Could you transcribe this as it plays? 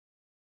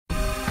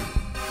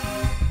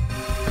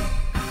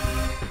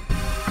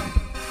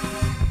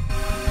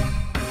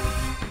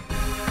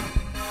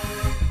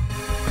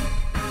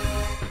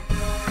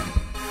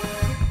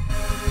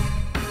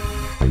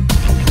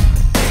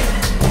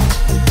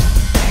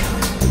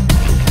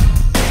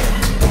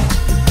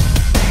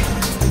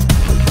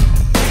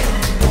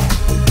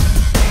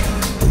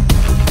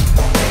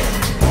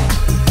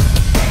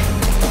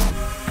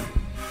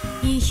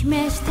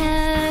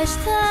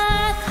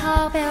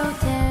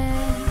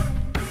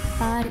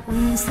weil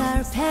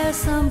unser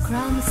Person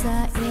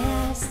größer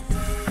ist.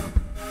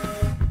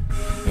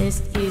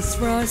 Es ist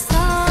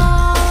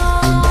Rosa.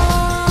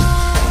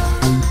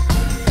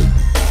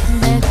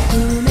 Mit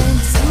Blumen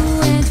zu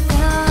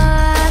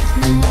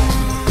entfernen.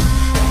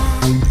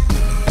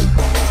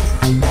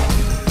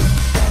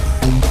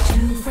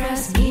 Du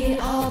frisst mir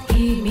auf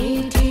die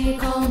Mitte,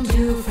 komm,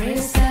 du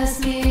frisst es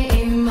mir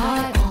in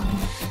mein Ohr.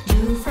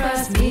 Du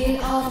frisst mir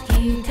auf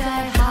die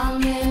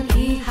Teilhangen,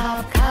 ich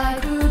hab kein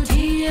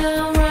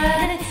Gutieren.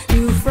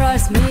 Du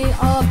frisst mir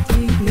auf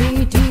die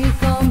Mitte,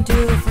 komm, du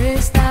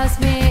frisst es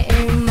mir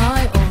in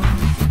mein Ohr.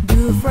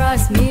 Du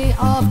frisst mir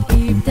auf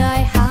die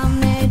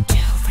Teilhangen,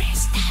 du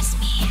frisst es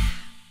mir.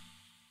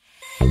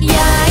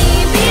 Ja,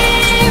 ich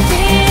bin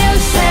viel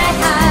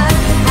schwächer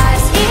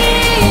als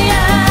ihr.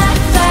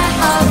 Der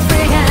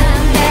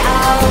Aufregen, der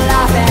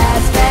Aulauf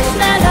ist viel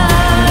schneller.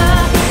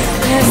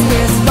 Es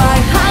ist bei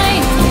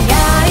Heim.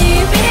 Ja,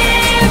 ich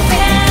bin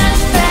viel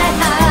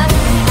schwächer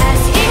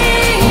als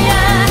ihr.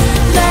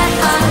 Der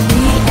hat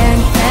die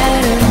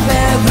Entfernung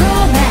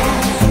verbrummen.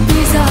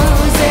 Wieso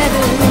sieht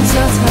du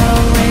so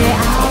traurig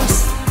aus?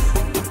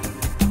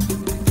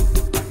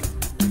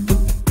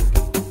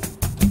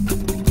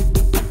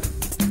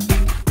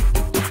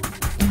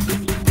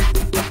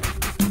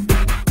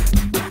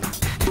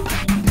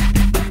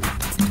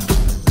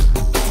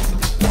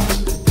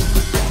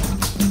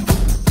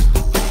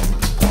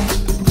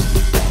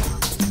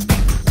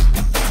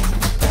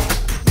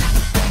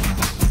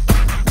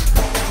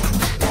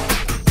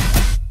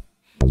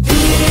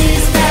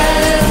 Dies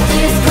Welt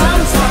ist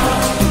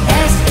Konzert,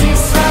 es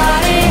ist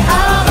Party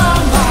am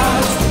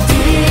Mars.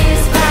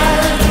 Dies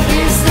Welt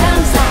ist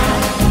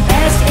Konzert,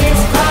 es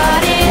ist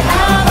Party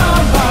am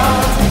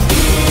Mars.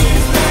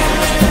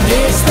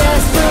 Ist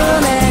es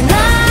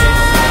Blumenkranz?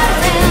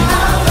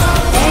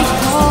 Ich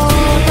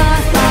hol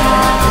das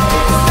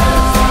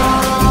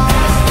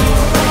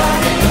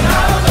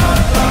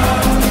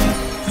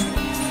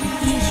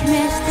Ich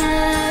möchte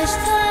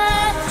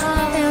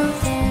streiten,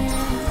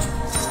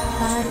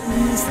 weil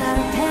unser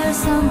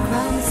Person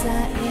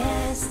größer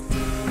ist.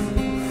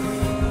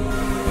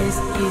 Es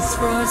ist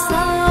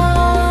Rosa.